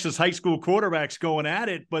 two Texas high school quarterbacks going at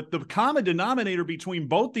it. But the common denominator between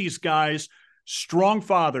both these guys, strong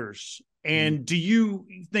fathers. And do you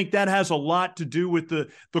think that has a lot to do with the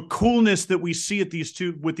coolness that we see at these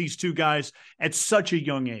two guys at such a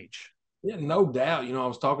young age? Yeah, no doubt. I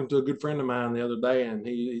was talking to a good friend of mine the other day, and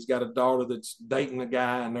he's got a daughter that's dating a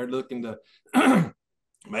guy, and they're looking to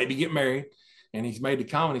maybe get married. And he's made the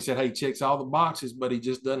comment. He said, hey, he checks all the boxes, but he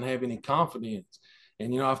just doesn't have any confidence.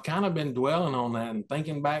 And, I've kind of been dwelling on that and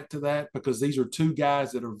thinking back to that because these are two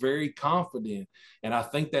guys that are very confident. And I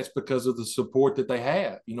think that's because of the support that they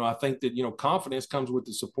have. I think that, confidence comes with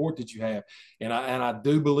the support that you have. And I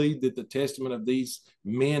do believe that the testament of these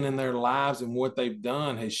men in their lives and what they've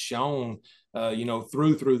done has shown,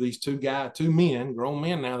 through these two men, grown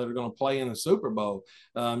men now that are going to play in the Super Bowl,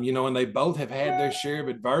 and they both have had their share of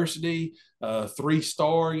adversity,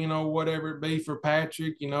 3-star, whatever it be for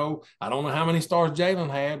Patrick. I don't know how many stars Jalen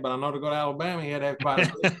had, but I know to go to Alabama, he had to have quite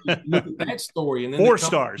a bit. Look at that story. And then 4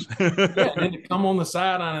 stars. And then to come on the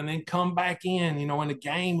sideline and then come back in, in the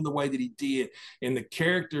game the way that he did and the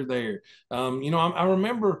character there. I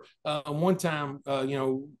remember one time,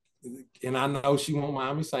 and I know she won't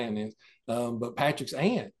mind me saying this, but Patrick's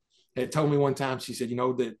aunt had told me one time, she said,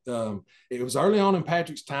 that it was early on in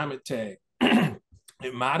Patrick's time at Tech.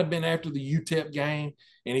 It might have been after the UTEP game,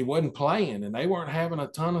 and he wasn't playing, and they weren't having a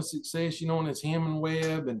ton of success, and it's him and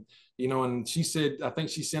Webb, and and she said, I think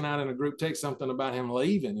she sent out in a group text something about him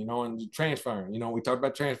leaving, and transferring. We talked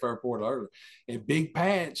about transfer portal earlier. And Big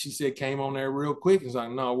Pat, she said, came on there real quick and was like,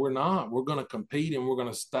 no, we're not. We're going to compete and we're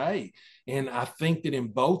going to stay. And I think that in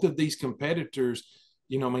both of these competitors,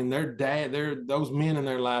 those men in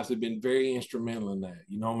their lives have been very instrumental in that,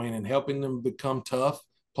 in helping them become tough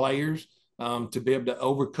players. To be able to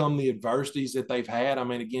overcome the adversities that they've had.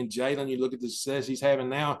 Again, Jalen, you look at the success he's having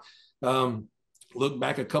now. Look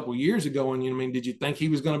back a couple years ago, and did you think he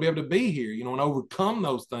was going to be able to be here, and overcome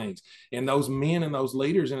those things? And those men and those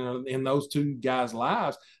leaders in those two guys'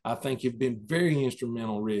 lives, I think, have been very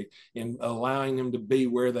instrumental, Rick, in allowing them to be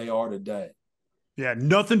where they are today. Yeah,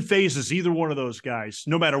 nothing phases either one of those guys,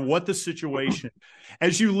 no matter what the situation.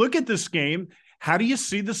 As you look at this game, how do you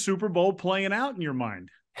see the Super Bowl playing out in your mind?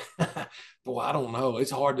 Boy, I don't know. It's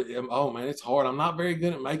hard it's hard. I'm not very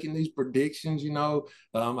good at making these predictions.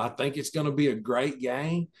 I think it's going to be a great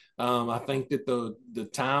game. I think that the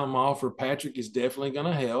time off for Patrick is definitely going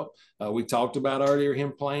to help. We talked about earlier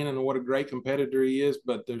him playing and what a great competitor he is,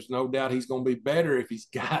 but there's no doubt he's going to be better if he's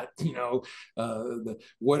got,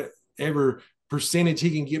 whatever percentage he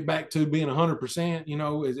can get back to being 100%,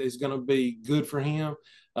 is going to be good for him.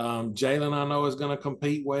 Jalen, I know, is going to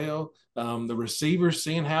compete well. The receivers,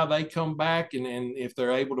 seeing how they come back and if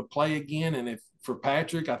they're able to play again, and if for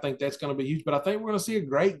Patrick, I think that's going to be huge. But I think we're going to see a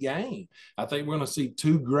great game. I think we're going to see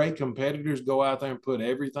two great competitors go out there and put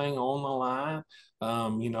everything on the line.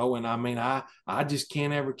 And I just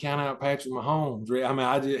can't ever count out Patrick Mahomes.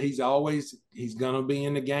 He's going to be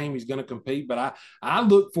in the game. He's going to compete, but I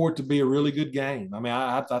look for it to be a really good game.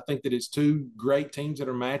 I think that it's two great teams that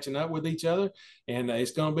are matching up with each other, and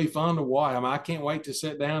it's going to be fun to watch. I can't wait to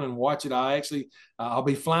sit down and watch it. I'll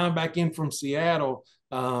be flying back in from Seattle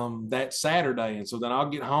that Saturday. And so then I'll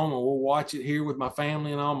get home and we'll watch it here with my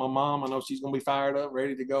family and all. My mom, I know she's going to be fired up,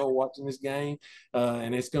 ready to go watching this game.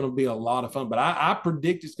 And it's going to be a lot of fun, but I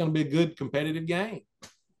predict it's going to be a good competitive game.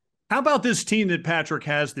 How about this team that Patrick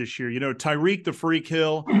has this year? Tyreek the Freak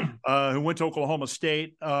Hill, who went to Oklahoma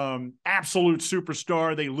State, absolute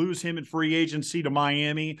superstar. They lose him in free agency to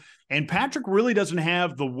Miami. And Patrick really doesn't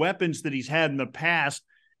have the weapons that he's had in the past.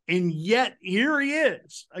 And yet here he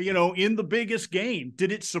is, in the biggest game.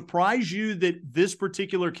 Did it surprise you that this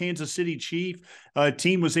particular Kansas City Chief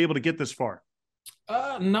team was able to get this far?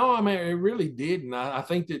 No, it really didn't. I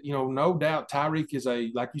think that, no doubt Tyreek is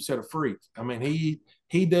like you said, a freak.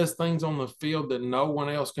 He does things on the field that no one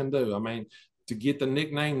else can do. To get the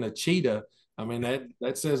nickname the Cheetah,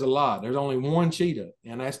 that says a lot. There's only one cheetah,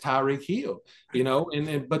 and that's Tyreek Hill,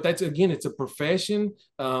 but that's, again, it's a profession.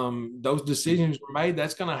 Those decisions were made.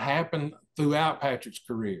 That's going to happen throughout Patrick's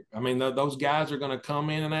career. Those guys are going to come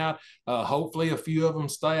in and out. Hopefully a few of them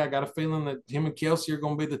stay. I got a feeling that him and Kelsey are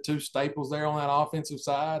going to be the two staples there on that offensive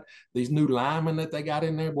side. These new linemen that they got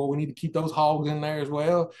in there, boy, we need to keep those hogs in there as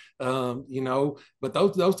well. But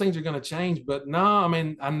those things are going to change. But no,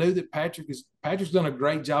 I knew that Patrick's done a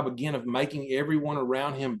great job again of making everyone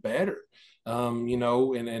around him better.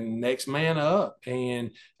 And next man up.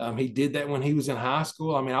 And he did that when he was in high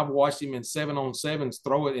school. I've watched him in 7-on-7s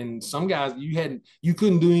throw it, and some guys you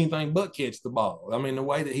couldn't do anything but catch the ball. The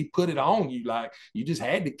way that he put it on you, like you just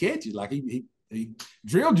had to catch it, like he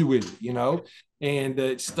drilled you with it, and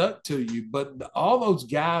it stuck to you. But all those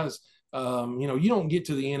guys, you don't get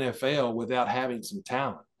to the NFL without having some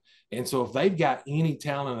talent. And so if they've got any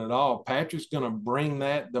talent at all, Patrick's going to bring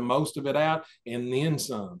the most of it out and then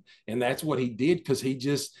some. And that's what he did, because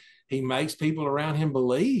he makes people around him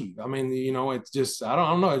believe. It's just, I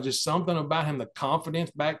don't know, it's just something about him, the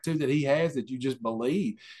confidence back to that he has, that you just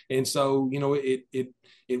believe. And so,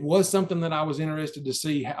 it was something that I was interested to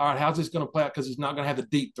see. All right, how's this going to play out? Because he's not going to have the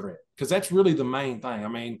deep threat, because that's really the main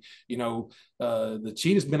thing. The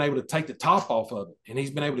Cheetah's been able to take the top off of it, and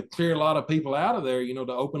he's been able to clear a lot of people out of there,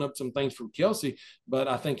 to open up some things from Kelsey. But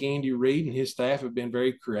I think Andy Reid and his staff have been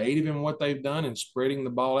very creative in what they've done and spreading the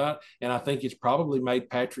ball out. And I think it's probably made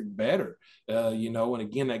Patrick better, and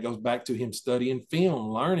again, that goes back to him studying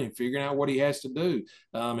film, learning, figuring out what he has to do.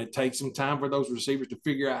 It takes some time for those receivers to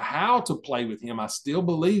figure out how to play with him. I still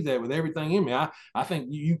believe that with everything in me. I think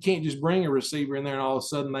you can't just bring a receiver in there and all of a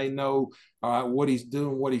sudden they know, all right, what he's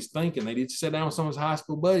doing, what he's thinking. They need to sit down with some of his high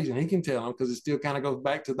school buddies, and he can tell them, because it still kind of goes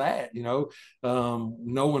back to that,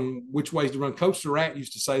 knowing which ways to run. Coach Surratt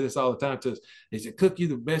used to say this all the time to us. He said, Cook, you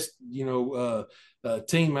the best,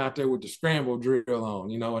 team out there with the scramble drill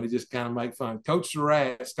on, and he just kind of make fun. Coach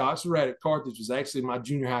Surratt, Scott Surratt at Carthage, was actually my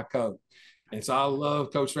junior high coach. And so I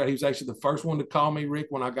love Coach Surratt. He was actually the first one to call me, Rick,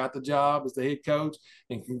 when I got the job as the head coach,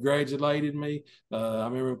 and congratulated me. I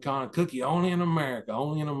remember him calling Cookie, only in America.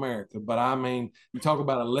 But you talk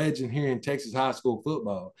about a legend here in Texas high school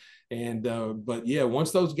football. And but yeah,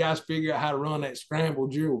 once those guys figure out how to run that scramble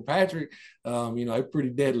drill with Patrick, they're pretty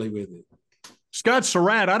deadly with it. Scott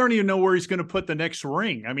Surratt, I don't even know where he's going to put the next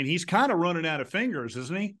ring. He's kind of running out of fingers,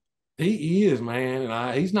 isn't he? He is, man,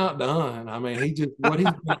 and he's not done. He just what he's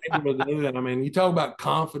been able to do. And you talk about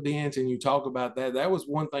confidence, and you talk about that. That was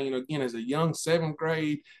one thing, again, as a young 7th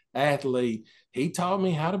grade athlete, he taught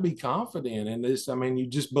me how to be confident in this. You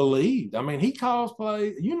just believed. He calls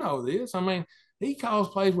plays. This. He calls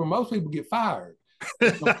plays where most people get fired.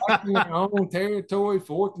 In their own territory,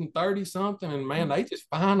 4th and 30 something, and man, they just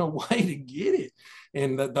find a way to get it.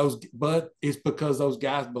 And but it's because those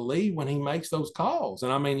guys believe when he makes those calls.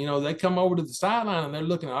 And they come over to the sideline and they're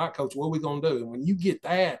looking at, all right, coach, what are we gonna do? And when you get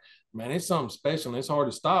that, man, it's something special and it's hard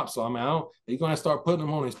to stop. So he's gonna start putting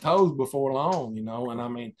him on his toes before long,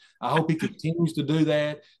 And I hope he continues to do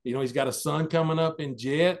that. He's got a son coming up in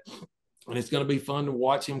Jet. And it's going to be fun to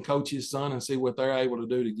watch him coach his son and see what they're able to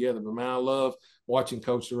do together. But, man, I love watching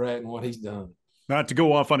Coach Surratt and what he's done. Not to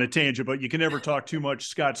go off on a tangent, but you can never talk too much.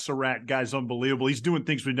 Scott Surratt, guy's unbelievable. He's doing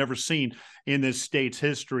things we've never seen in this state's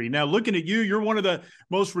history. Now, looking at you, you're one of the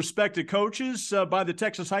most respected coaches by the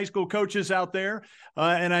Texas high school coaches out there.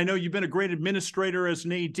 And I know you've been a great administrator as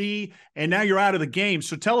an AD, and now you're out of the game.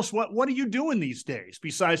 So tell us, what are you doing these days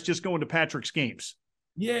besides just going to Patrick's games?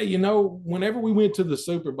 Yeah, whenever we went to the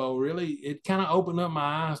Super Bowl, really, it kind of opened up my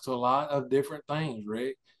eyes to a lot of different things,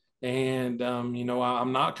 Rick. And,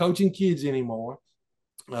 I'm not coaching kids anymore.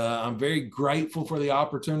 I'm very grateful for the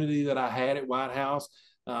opportunity that I had at White House,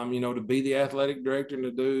 to be the athletic director and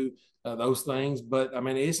to do those things. But, I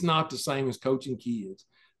mean, it's not the same as coaching kids.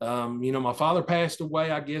 My father passed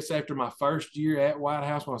away, I guess, after my first year at White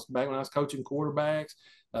House back when I was coaching quarterbacks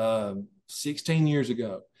 16 years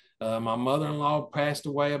ago. My mother-in-law passed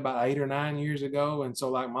away about 8 or 9 years ago. And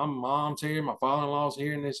so like my mom's here, my father-in-law's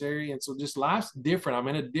here in this area. And so just life's different. I'm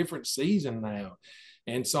in a different season now.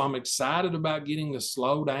 And so I'm excited about getting to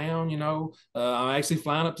slow down. I'm actually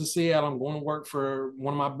flying up to Seattle. I'm going to work for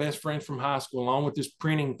one of my best friends from high school, along with this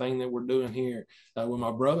printing thing that we're doing here with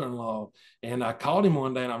my brother-in-law. And I called him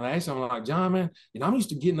one day and I'm asking him, like, John, man, I'm used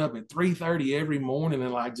to getting up at 3:30 every morning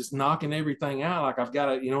and like just knocking everything out. Like I've got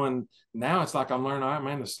to, and now it's like I'm learning, all right,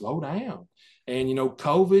 man, to slow down. And,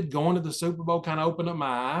 COVID, going to the Super Bowl kind of opened up my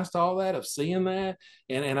eyes to all that, of seeing that.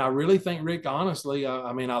 And I really think, Rick, honestly,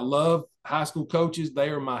 I love high school coaches. They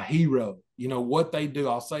are my hero. What they do.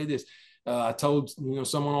 I'll say this. I told,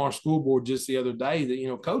 someone on our school board just the other day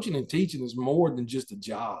that, coaching and teaching is more than just a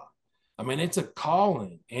job. I mean, it's a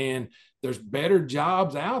calling, and there's better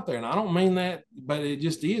jobs out there. And I don't mean that, but it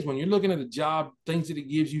just is. When you're looking at a job, things that it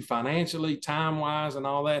gives you financially, time-wise, and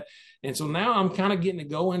all that. And so now I'm kind of getting to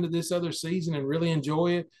go into this other season and really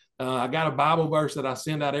enjoy it. I got a Bible verse that I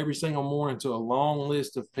send out every single morning to a long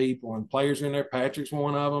list of people, and players are in there. Patrick's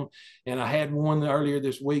one of them. And I had one earlier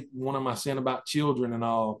this week, one of them I sent about children and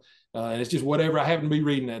all. And it's just whatever I happen to be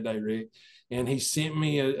reading that day, Rick. And he sent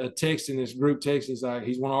me a text in this group text. He's like,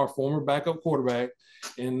 he's one of our former backup quarterback.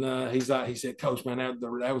 And he said, Coach, man,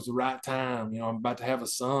 that was the right time. I'm about to have a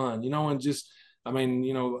son, and just,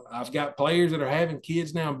 I've got players that are having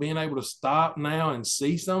kids now and being able to stop now and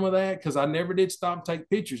see some of that, because I never did stop and take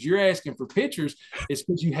pictures. You're asking for pictures. It's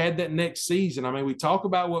because you had that next season. We talk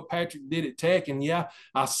about what Patrick did at Tech, and yeah,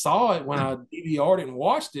 I saw it when I DVR'd it and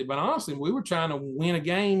watched it. But honestly, we were trying to win a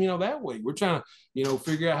game, that week. We're trying to,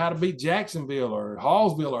 figure out how to beat Jacksonville or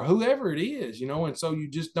Hallsville or whoever it is, and so you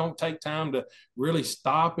just don't take time to really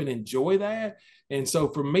stop and enjoy that. And so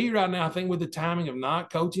for me right now, I think with the timing of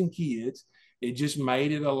not coaching kids, it just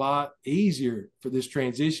made it a lot easier for this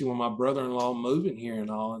transition with my brother-in-law moving here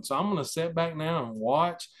and all. And so I'm going to sit back now and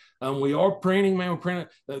watch. We are printing, man. We're printing.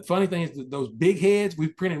 The funny thing is that those big heads,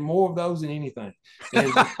 we've printed more of those than anything.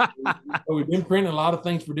 And we've been printing a lot of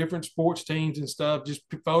things for different sports teams and stuff, just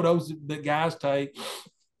photos that guys take.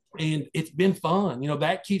 And it's been fun.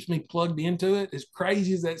 That keeps me plugged into it, as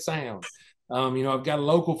crazy as that sounds. I've got a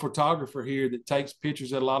local photographer here that takes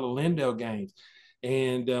pictures at a lot of Lindale games.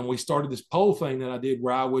 And we started this poll thing that I did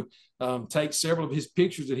where I would take several of his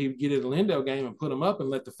pictures that he would get at a Lindale game and put them up and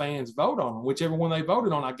let the fans vote on them. Whichever one they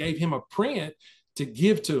voted on, I gave him a print to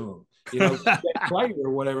give to him, that player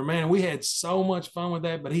or whatever. Man, we had so much fun with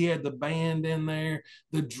that. But he had the band in there,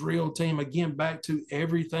 the drill team, again, back to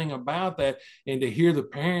everything about that. And to hear the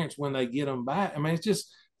parents when they get them back, it's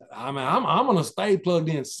just, I'm going to stay plugged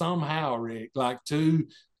in somehow, Rick, like to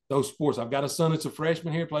those sports. I've got a son that's a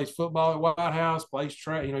freshman here, plays football at White House, plays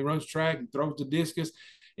track, he runs track and throws the discus.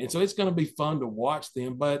 And so it's going to be fun to watch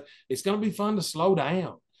them, but it's going to be fun to slow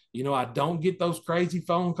down. I don't get those crazy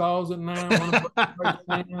phone calls at night. And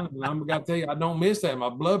I'm going to tell you, I don't miss that. My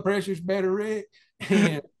blood pressure's better, Rick.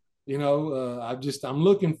 And, I'm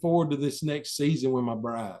looking forward to this next season with my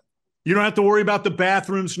bride. You don't have to worry about the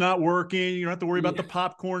bathrooms not working. You don't have to worry about the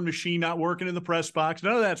popcorn machine not working in the press box.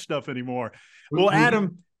 None of that stuff anymore. Well,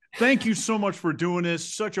 Adam, thank you so much for doing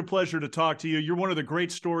this. Such a pleasure to talk to you. You're one of the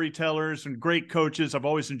great storytellers and great coaches. I've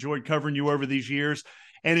always enjoyed covering you over these years.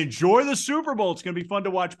 And enjoy the Super Bowl. It's going to be fun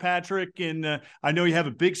to watch Patrick. And I know you have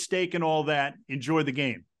a big stake in all that. Enjoy the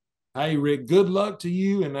game. Hey, Rick, good luck to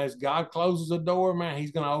you. And as God closes a door, man,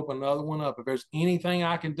 he's going to open another one up. If there's anything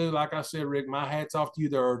I can do, like I said, Rick, my hat's off to you.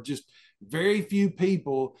 There are just very few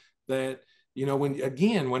people that,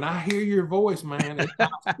 when I hear your voice, man, it's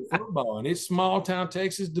football, and it's small town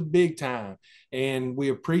Texas to big time. And we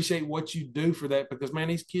appreciate what you do for that, because, man,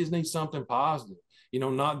 these kids need something positive.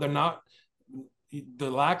 The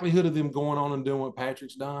likelihood of them going on and doing what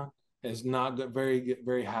Patrick's done is not very,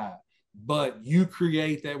 very high. but you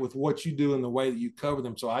create that with what you do and the way that you cover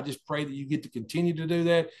them. So I just pray that you get to continue to do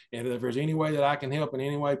that. And if there's any way that I can help in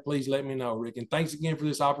any way, please let me know, Rick. And thanks again for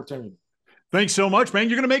this opportunity. Thanks so much, man.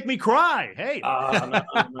 You're going to make me cry. Hey. No,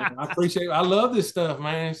 man. I appreciate it. I love this stuff,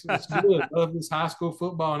 man. It's good. I love this high school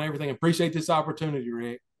football and everything. Appreciate this opportunity,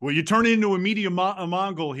 Rick. Well, you turn into a media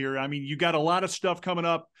Mongol here. I mean, you got a lot of stuff coming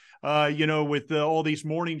up, with all these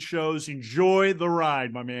morning shows. Enjoy the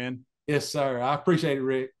ride, my man. Yes, sir. I appreciate it,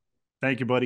 Rick. Thank you, buddy.